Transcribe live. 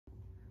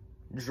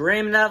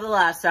Dreaming of the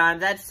last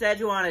time that you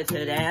said you wanted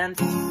to dance.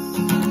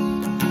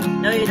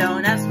 No, you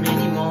don't ask me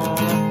anymore.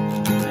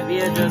 Maybe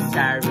you're just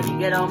tired when you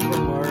get home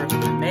from work.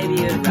 Maybe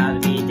you'd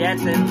rather be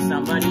dancing with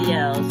somebody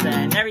else.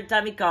 And every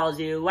time he calls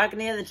you, I can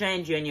hear the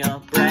change in your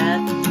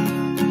breath.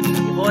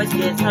 Your voice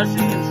gets hushed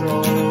in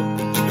control.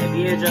 Maybe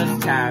you're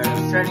just tired of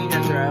straining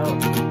your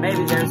throat.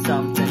 Maybe there's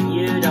something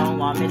you don't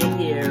want me to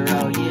hear.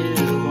 Oh,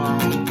 you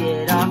won't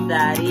get off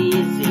that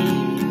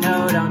easy.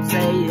 No, don't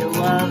say you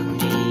love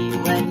me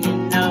when you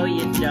know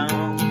you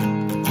don't.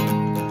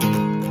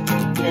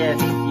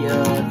 If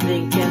you're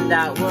thinking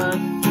that we're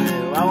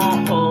through, I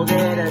won't hold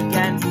it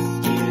against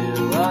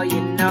you. Oh,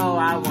 you know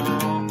I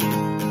won't.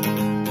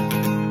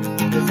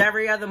 'Cause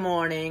every other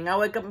morning I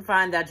wake up and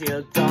find that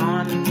you're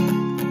gone.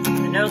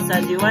 The note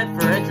says you went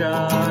for a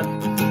jog.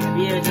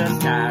 Maybe you're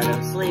just tired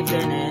of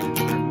sleeping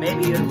in, or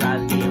maybe you'd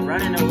rather be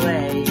running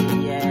away.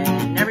 Yeah,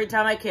 and every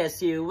time I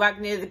kiss you, I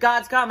can hear the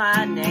gods call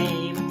my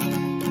name.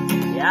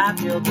 Yeah, I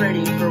feel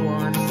pretty for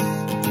once,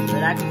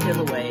 but I can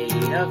feel the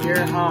weight of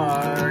your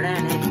heart,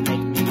 and it's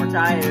making me more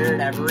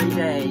tired every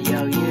day.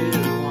 Yo, you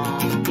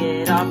won't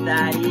get off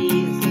that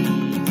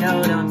easy.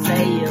 No, don't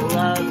say you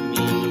love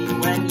me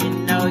when you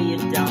know you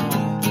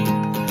don't.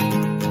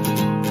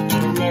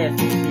 And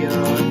if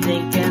you're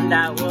thinking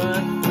that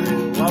we're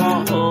through, I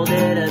won't hold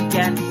it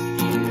against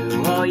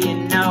you. Oh, you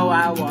know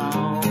I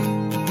won't.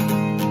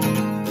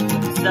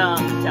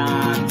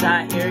 Sometimes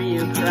I hear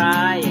you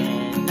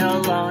crying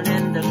alone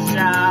in the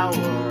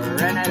shower,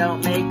 and I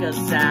don't make a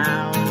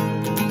sound.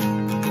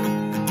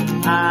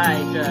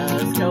 I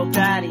just hope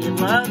that he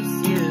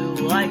loves you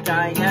like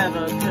I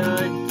never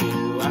could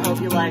do. I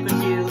hope you like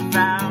what you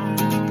found.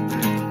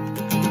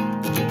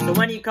 So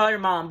when you call your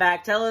mom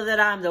back, tell her that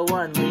I'm the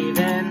one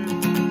leaving.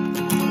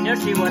 You know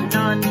she wouldn't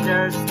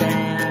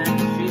understand.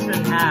 She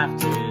shouldn't have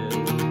to.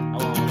 I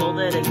won't hold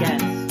it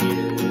against you.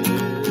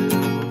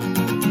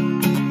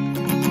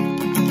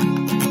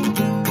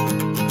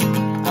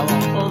 I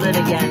won't hold it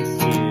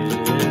against you.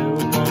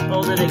 Won't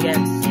hold it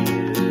against you.